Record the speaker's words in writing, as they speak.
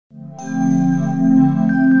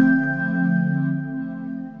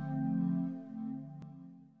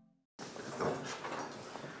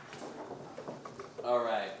All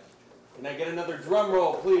right. Can I get another drum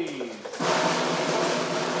roll, please?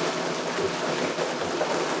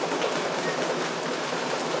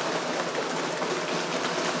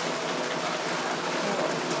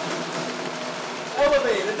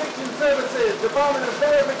 Elevate Addiction Services, Department of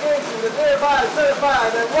Verification, is thereby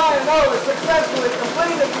certified that Ryan O has successfully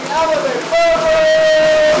completed the Elevate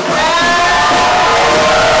program!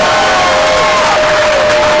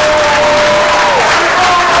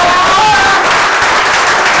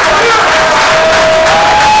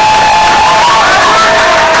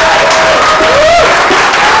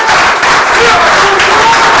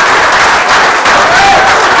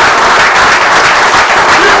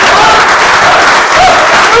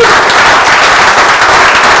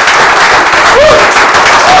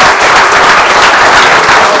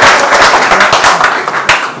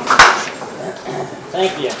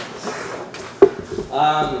 Thank you.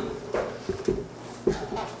 I'm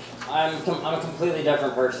a completely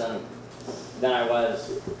different person than I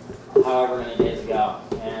was however many days ago,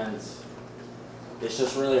 and it's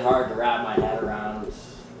just really hard to wrap my head around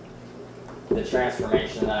the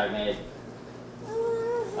transformation that I've made.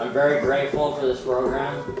 I'm very grateful for this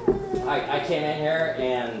program. I came in here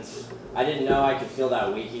and I didn't know I could feel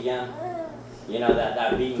that weak again. You know,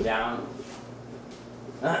 that beaten down.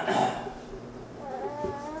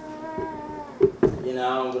 You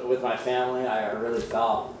know, with my family, I really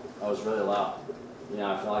felt I was really low. You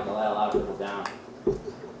know, I feel like I let a lot of people down.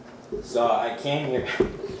 So I came here.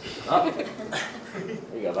 Oh. There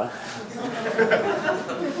you go, bud.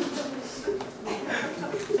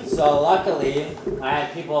 So luckily, I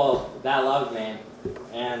had people that loved me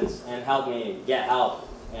and helped me get help.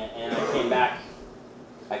 And I came back.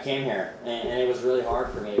 I came here, and it was really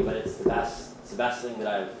hard for me, but it's the best thing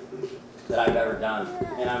that I've ever done.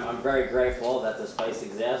 And I'm very grateful that this place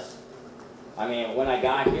exists. I mean, when I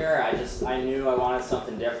got here, I knew I wanted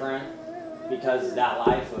something different, because that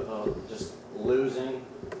life of just losing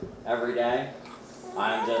every day,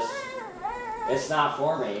 it's not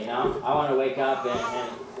for me, you know? I want to wake up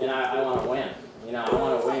and I want to win. You know, I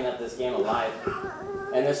want to win at this game of life.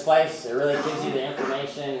 And this place, it really gives you the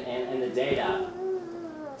information and the data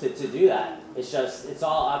to do that. It's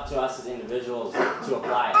all up to us as individuals to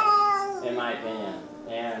apply it, in my opinion.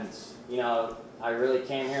 And, you know, I really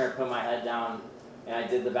came here and put my head down, and I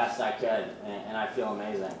did the best I could, and I feel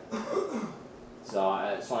amazing. So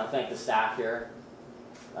I just want to thank the staff here.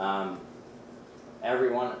 Every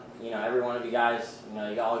one of you guys, you know,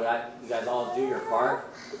 you guys all do your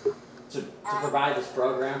part to provide this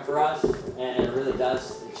program for us, and it really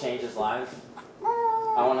does, it changes lives.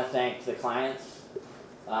 I want to thank the clients.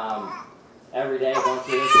 Every day going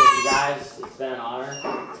through this with you guys, it's been an honor.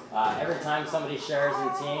 Every time somebody shares in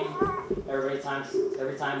the team, every time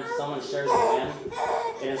someone shares a win,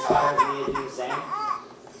 it inspires me to do the same.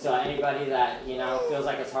 So anybody that, you know, feels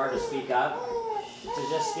like it's hard to speak up, to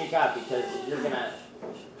just speak up, because you're gonna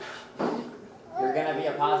be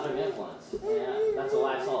a positive influence. Yeah, that's what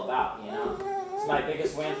life's all about, you know. So my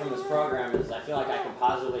biggest win from this program is I feel like I can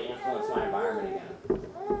positively influence my environment again.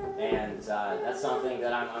 And that's something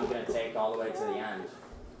that I'm going to take all the way to the end.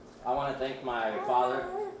 I want to thank my father.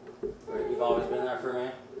 You've always been there for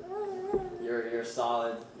me. You're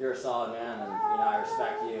solid. You're a solid man, and you know I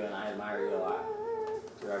respect you and I admire you a lot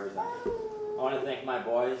for everything. I want to thank my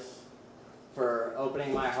boys for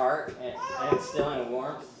opening my heart and instilling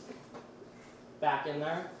warmth back in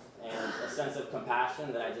there, and a sense of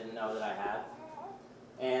compassion that I didn't know that I had.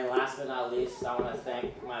 And last but not least, I want to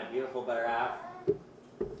thank my beautiful better half.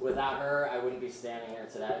 Without her, I wouldn't be standing here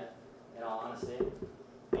today, in all honesty.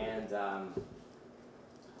 And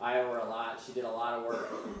I owe her a lot. She did a lot of work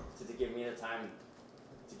to give me the time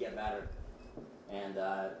to get better. And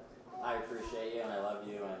I appreciate you, and I love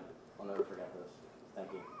you, and I'll never forget this.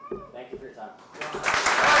 Thank you. Thank you for your time.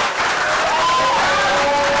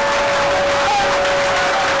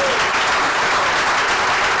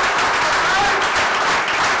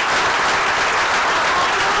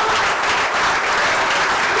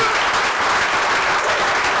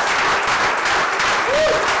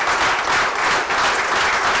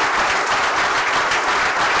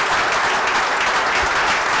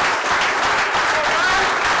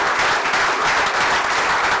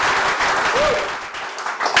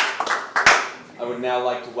 Now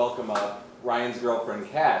like to welcome Ryan's girlfriend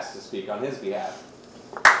Cass to speak on his behalf.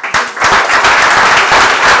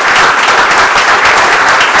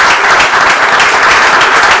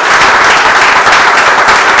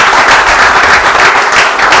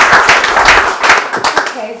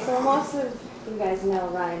 Okay, so I'm most of you guys know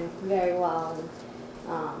Ryan very well. And,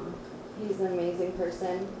 he's an amazing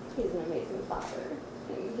person. He's an amazing father.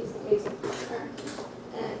 And he's an amazing partner.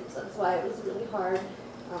 And that's why it was really hard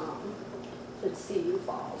to see you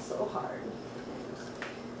fall so hard. And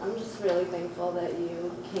I'm just really thankful that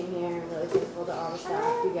you came here. I'm really thankful to all the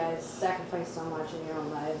staff. You guys sacrificed so much in your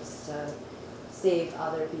own lives to save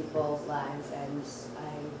other people's lives, and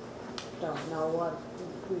I don't know what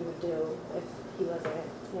we would do if he wasn't,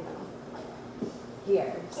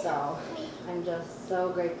 here. So I'm just so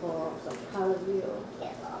grateful, so proud of you.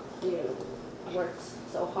 You worked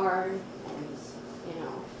so hard, and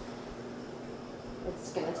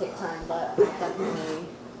it's gonna take time, but I definitely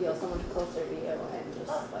feel so much closer to you, and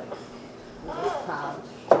just like I'm just proud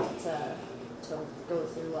to go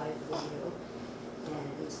through life with you, and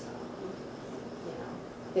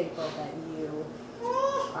thankful that you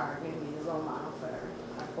are going to be the role model for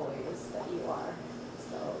our boys that you are.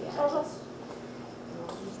 So yeah,